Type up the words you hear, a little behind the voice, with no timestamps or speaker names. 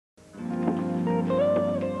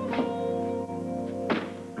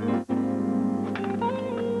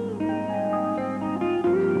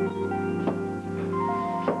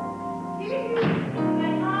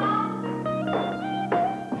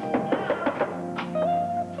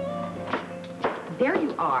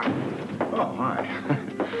are. Oh, hi.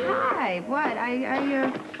 Hi. What?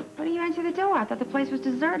 Why didn't you answer the door? I thought the place was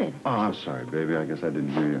deserted. Oh, I'm sorry, baby. I guess I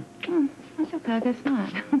didn't hear you. That's okay. I guess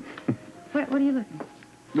not. What are you looking?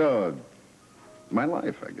 My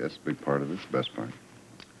life, I guess. Big part of it. Best part.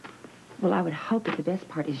 Well, I would hope that the best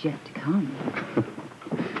part is yet to come.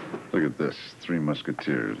 Look at this. 3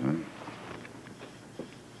 Musketeers, huh?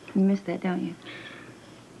 You miss that, don't you?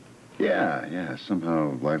 Yeah.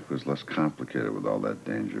 Somehow life was less complicated with all that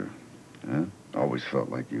danger. Huh? Always felt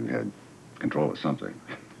like you had control of something.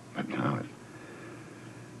 But now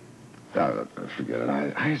forget it.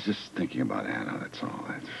 I was just thinking about Anna, that's all.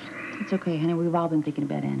 It's okay, honey. We've all been thinking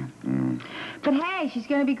about Anna. But hey, she's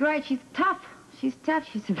going to be great. She's tough. She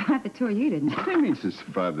survived the two of you, didn't she? What do you mean she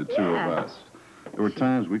survived the two of us? There were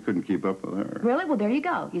times we couldn't keep up with her. Really? Well, there you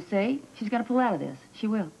go. You see? She's going to pull out of this. She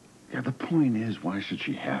will. Yeah, the point is, why should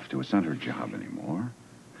she have to? It's not her job anymore.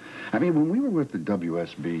 I mean, when we were with the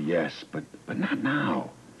WSB, yes, but not now.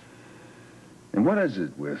 And what is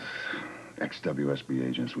it with ex-WSB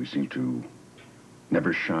agents? We seem to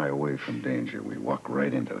never shy away from danger. We walk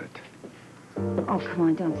right into it. Oh, come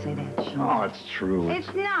on, don't say that, Sean. Oh, it's true.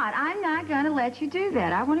 It's not. I'm not going to let you do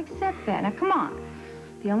that. I won't accept that. Now, come on.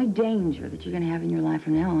 The only danger that you're going to have in your life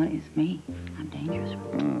from now on is me. I'm dangerous.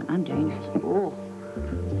 I'm dangerous.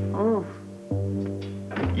 Oh.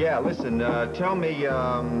 Yeah, listen, tell me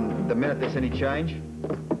the minute there's any change.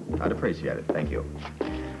 I'd appreciate it. Thank you.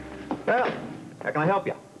 Well, how can I help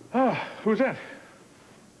you? Oh, who's that?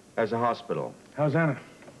 There's a hospital. How's Anna?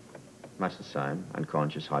 Much the same.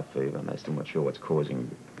 Unconscious, high fever, and they're still not sure what's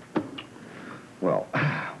causing... Well,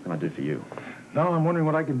 what can I do for you? No, I'm wondering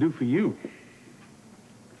what I can do for you.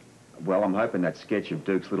 Well, I'm hoping that sketch of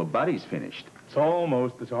Duke's little buddy's finished. It's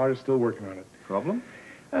almost. The artist's still working on it. Problem?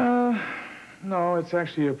 No, it's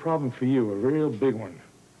actually a problem for you, a real big one.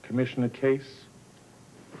 Commission a case.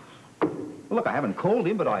 Well, look, I haven't called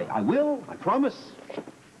him, but I will. I promise.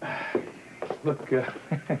 Look,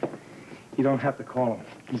 you don't have to call him.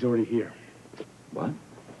 He's already here. What?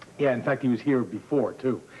 Yeah, in fact, he was here before,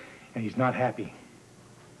 too. And he's not happy.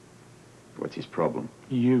 What's his problem?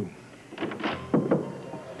 You.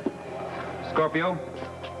 Scorpio,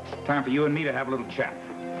 time for you and me to have a little chat.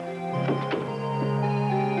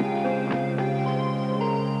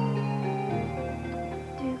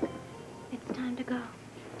 Duke, it's time to go.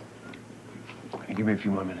 Give me a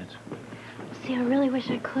few more minutes. See, I really wish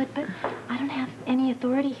I could, but I don't have any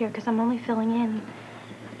authority here because I'm only filling in.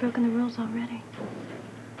 I've broken the rules already.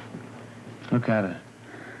 Look at her.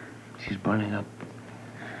 She's burning up.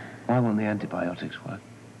 Why won't the antibiotics work?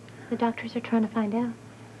 The doctors are trying to find out.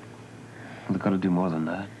 Well, they've got to do more than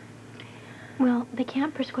that. Well, they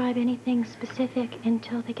can't prescribe anything specific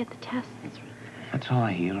until they get the tests. That's all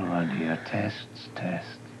I hear around here. Tests.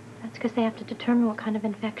 That's because they have to determine what kind of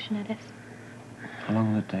infection it is. How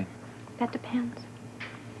long will it take? That depends.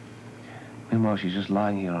 Meanwhile, she's just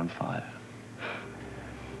lying here on fire.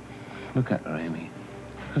 Look at her, Amy.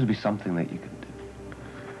 There's be something that you can do.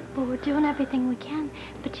 Well, we're doing everything we can,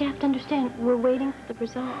 but you have to understand, we're waiting for the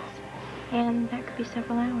results, and that could be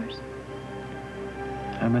several hours.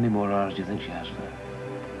 How many more hours do you think she has left?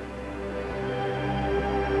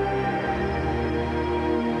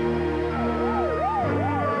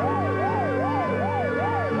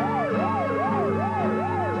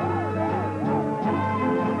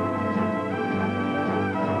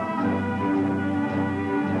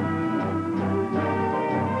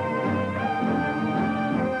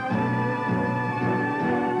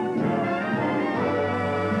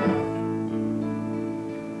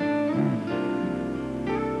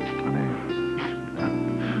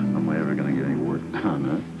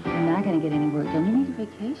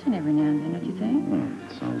 Vacation every now and then, don't you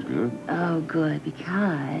think? Sounds good. Oh, good,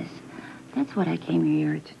 because that's what I came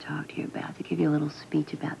here to talk to you about, to give you a little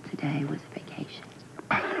speech about today was a vacation.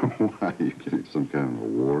 Why, are you getting some kind of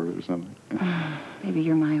award or something? Maybe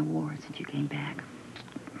you're my award since you came back.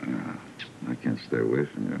 Yeah, I can't stay away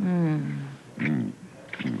from you.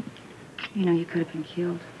 You know, you could have been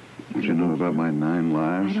killed. What you know about my 9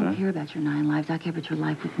 lives, I don't care about your 9 lives. I care about your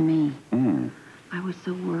life with me. I was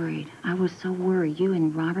so worried. You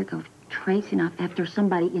and Robert go tracing off after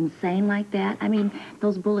somebody insane like that. I mean,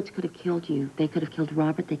 those bullets could have killed you. They could have killed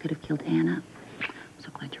Robert. They could have killed Anna. I'm so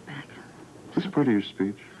glad you're back. Is this part of your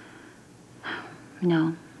speech?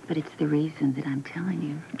 No, but it's the reason that I'm telling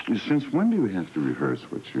you. Since when do you have to rehearse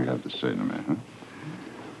what you have to say to me, huh?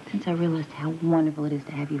 Since I realized how wonderful it is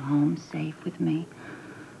to have you home safe with me,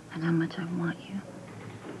 and how much I want you,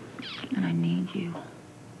 and I need you.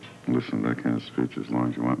 Listen to that kind of speech as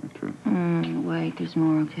long as you want me to. Wait, there's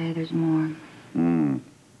more, okay? There's more.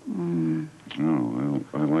 Oh, well,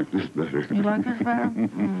 I like this better. You like this better?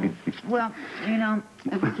 Well, you know,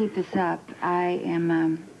 if we keep this up, I am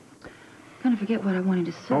going to forget what I wanted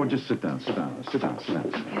to say. Oh, just sit down.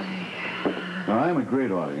 Now, I'm a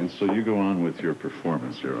great audience, so you go on with your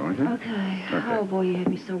performance here, aren't you? Okay. Oh, boy, you had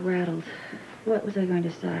me so rattled. What was I going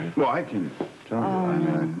to say? Well, I can tell you. Oh, I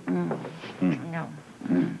mean, no.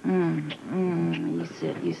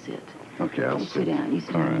 You sit. Okay, I'll You sit. sit down. You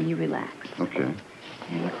sit All down right. and you relax. Okay.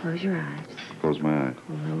 Now you close your eyes. Close my eyes.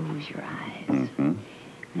 Close your eyes. Mm-hmm.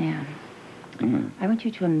 Now, I want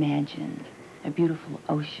you to imagine a beautiful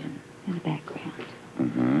ocean in the background.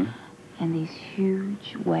 Mm-hmm. And these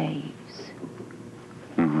huge waves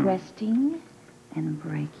cresting and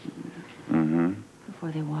breaking Mm-hmm.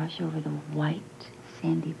 before they wash over the white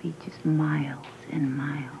sandy beaches, miles and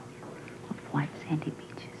miles of white sandy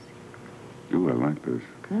beaches. Ooh, I like this.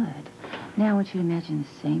 Good. Now I want you to imagine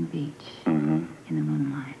the same beach Mm-hmm. in the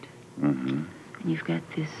moonlight. Mm-hmm. And you've got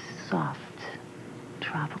this soft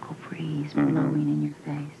tropical breeze Mhm. blowing in your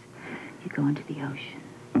face. You go into the ocean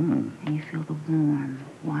Mm. and you feel the warm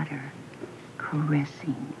water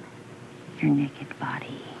caressing your naked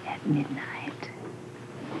body at midnight.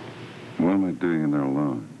 What am I doing in there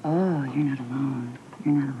alone? Oh, you're not alone.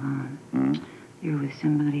 You're not alone. Hmm? You're with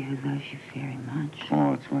somebody who loves you very much.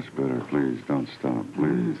 Oh, it's much better. Please, don't stop,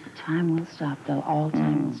 please. Time will stop, though. All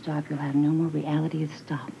time will stop. You'll have no more reality to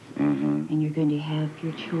stop. Mm-hmm. And you're going to have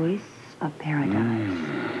your choice of paradise.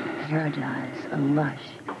 Paradise, a lush,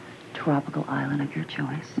 tropical island of your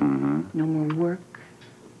choice. Mm-hmm. No more work.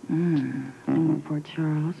 No more Port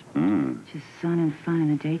Charles. Mm. Just sun and fun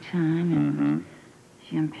in the daytime and Mm-hmm.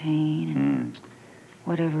 champagne and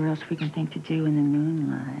whatever else we can think to do in the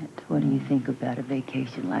moonlight. What do you think about a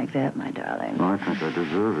vacation like that, my darling? I think I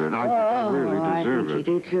deserve it. I really deserve I think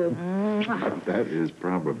it. you do, too. That is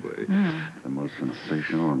probably the most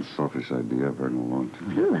sensational and selfish idea I've heard in a long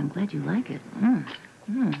time. Ooh, I'm glad you like it.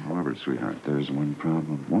 However, sweetheart, there's one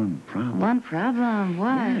problem. One problem. One problem. What?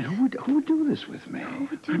 Yeah, who would do this with me?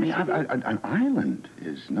 I mean, an island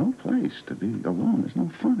is no place to be alone. There's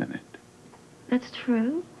no fun in it. That's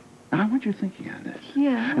true. Now, what you thinking on this?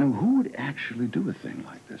 Yeah. And who would actually do a thing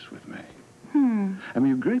like this with me? I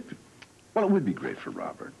mean, well, it would be great for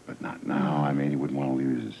Robert, but not now. I mean, he wouldn't want to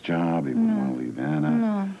leave his job. He wouldn't want to leave Anna.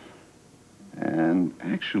 No. And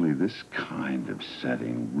actually, this kind of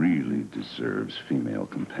setting really deserves female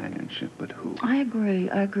companionship, but who? I agree.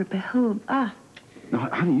 But who? Now,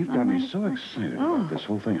 honey, you've got me so excited about this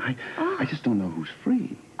whole thing. I just don't know who's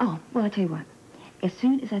free. Oh, well, I'll tell you what. As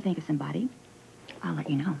soon as I think of somebody, I'll let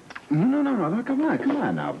you know. No, come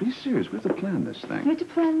on now. Be serious. We have to plan this You thing. have to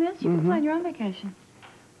plan this? You can plan your own vacation.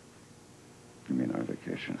 You mean our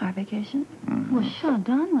vacation? Our vacation? Well, Sean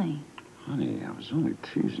Donnelly. Honey, I was only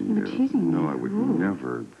teasing You you. were teasing me. No, I would Ooh.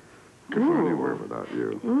 never go anywhere without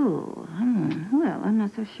you. Ooh, well, I'm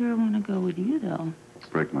not so sure I want to go with you, though.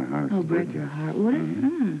 Break my heart. Oh, break your heart, would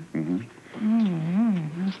it?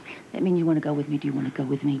 That means you want to go with me. Do you want to go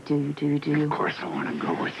with me? Do. Of course I want to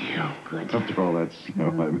go with you. Good. After all that snow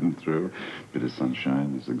I've been through, a bit of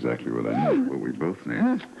sunshine is exactly what I need, what we both need.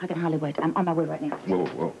 I can hardly wait. I'm on my way right now. Whoa.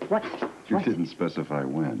 What? You What? didn't specify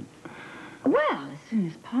when. Well, as soon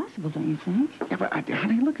as possible, don't you think? Yeah, but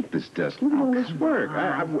honey, look at this desk. Look at all this work.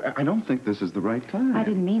 I don't think this is the right time. I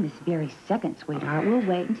didn't mean this very second, sweetheart. We'll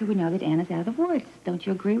wait until we know that Anna's out of the woods. Don't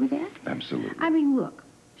you agree with that? Absolutely. I mean, look,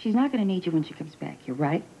 she's not going to need you when she comes back. You're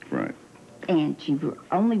right. Right. And she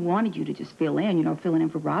only wanted you to just filling in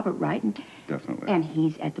for Robert, right? Definitely. And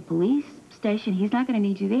he's at the police station. He's not going to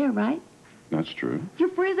need you there, right? That's true. You're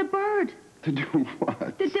free as a bird. To do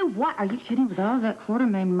what? To do what? Are you kidding? With all that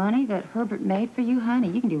quarter-made money that Herbert made for you, honey,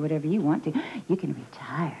 you can do whatever you want to. You can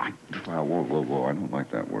retire. Whoa. I don't like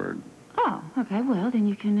that word. Oh, okay. Well, then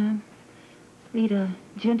you can lead a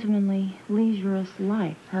gentlemanly, leisurous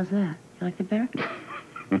life. How's that? You like it better?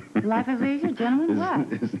 Life of leisure, gentlemen?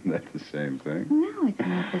 What? Isn't that the same thing? No, it's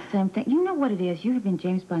not the same thing. You know what it is. You have been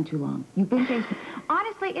James Bond too long. You've been James Bond.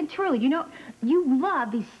 Honestly and truly, you know, you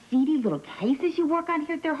love these seedy little cases you work on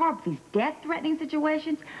here. They're horrible. These death-threatening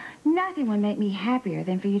situations. Nothing would make me happier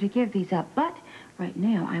than for you to give these up. But right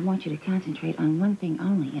now, I want you to concentrate on one thing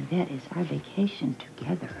only, and that is our vacation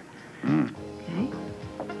together. Okay?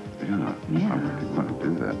 Yeah. Yeah. I really want to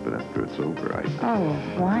do that, but after it's over, Oh,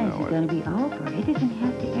 why is No, it going to be over? It doesn't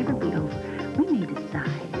have to ever be over. We may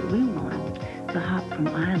decide that we want to hop from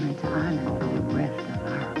island to island for the rest of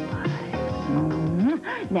our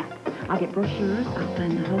lives. Now, I'll get brochures. I'll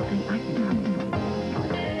plan the whole thing. I can help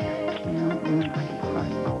you. You know, I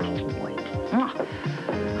can wait.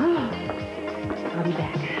 I'll be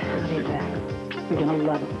back. You're going to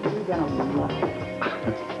love it. You're going to love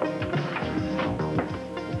it.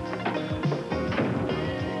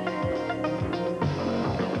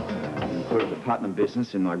 Putnam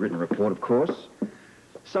business in my written report, of course.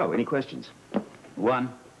 So, any questions? One.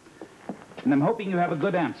 And I'm hoping you have a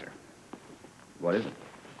good answer. What is it?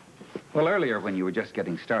 Well, earlier when you were just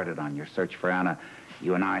getting started on your search for Anna,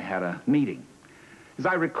 you and I had a meeting. As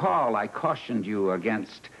I recall, I cautioned you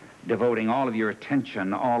against devoting all of your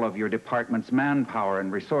attention, all of your department's manpower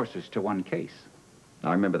and resources to one case.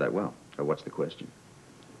 I remember that well. So what's the question?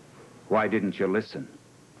 Why didn't you listen?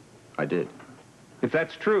 I did. If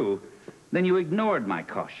that's true, then you ignored my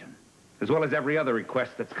caution, as well as every other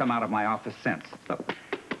request that's come out of my office since.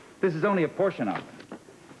 This is only a portion of it.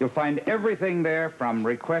 You'll find everything there from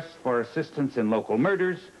requests for assistance in local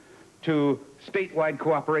murders to statewide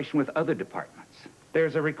cooperation with other departments.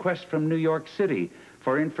 There's a request from New York City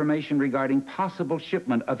for information regarding possible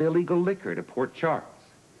shipment of illegal liquor to Port Charles.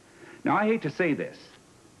 Now, I hate to say this,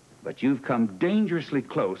 but you've come dangerously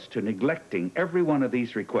close to neglecting every one of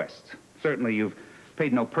these requests. Certainly, you've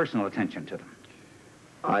paid no personal attention to them.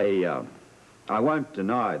 I won't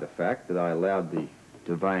deny the fact that I allowed the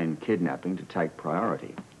Devane kidnapping to take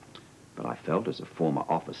priority. But I felt, as a former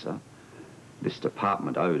officer, this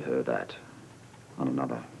department owed her that. On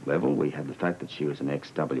another level, we had the fact that she was an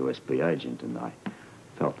ex-WSB agent, and I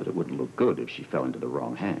felt that it wouldn't look good if she fell into the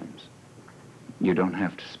wrong hands. You don't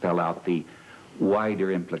have to spell out the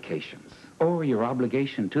wider implications or your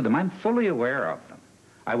obligation to them. I'm fully aware of them.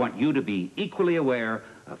 I want you to be equally aware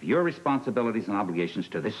of your responsibilities and obligations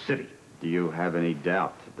to this city. Do you have any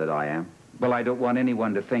doubt that I am? Well, I don't want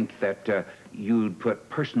anyone to think that you'd put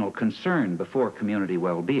personal concern before community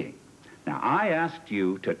well-being. Now, I asked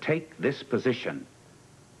you to take this position,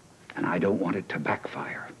 and I don't want it to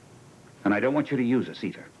backfire. And I don't want you to use us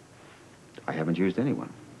either. I haven't used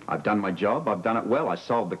anyone. I've done my job. I've done it well. I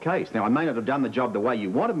solved the case. Now, I may not have done the job the way you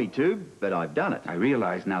wanted me to, but I've done it. I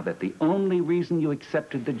realize now that the only reason you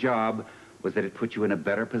accepted the job was that it put you in a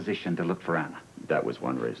better position to look for Anna. That was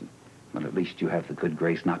one reason. Well, at least you have the good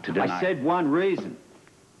grace not to deny. I said one reason.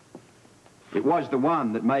 It was the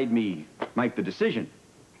one that made me make the decision.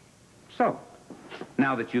 So,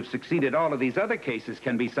 now that you've succeeded, all of these other cases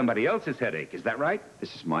can be somebody else's headache. Is that right?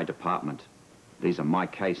 This is my department. These are my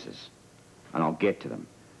cases, and I'll get to them.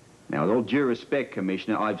 Now, with all due respect,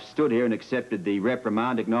 Commissioner, I've stood here and accepted the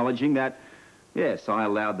reprimand acknowledging that, yes, I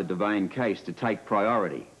allowed the Devane case to take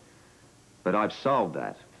priority. But I've solved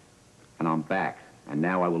that, and I'm back, and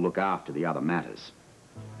now I will look after the other matters.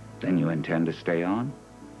 Then you intend to stay on?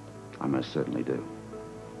 I most certainly do.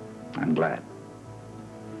 I'm glad.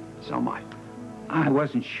 So am I. I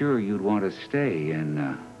wasn't sure you'd want to stay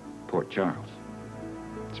in Port Charles.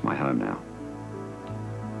 It's my home now.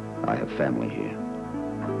 I have family here.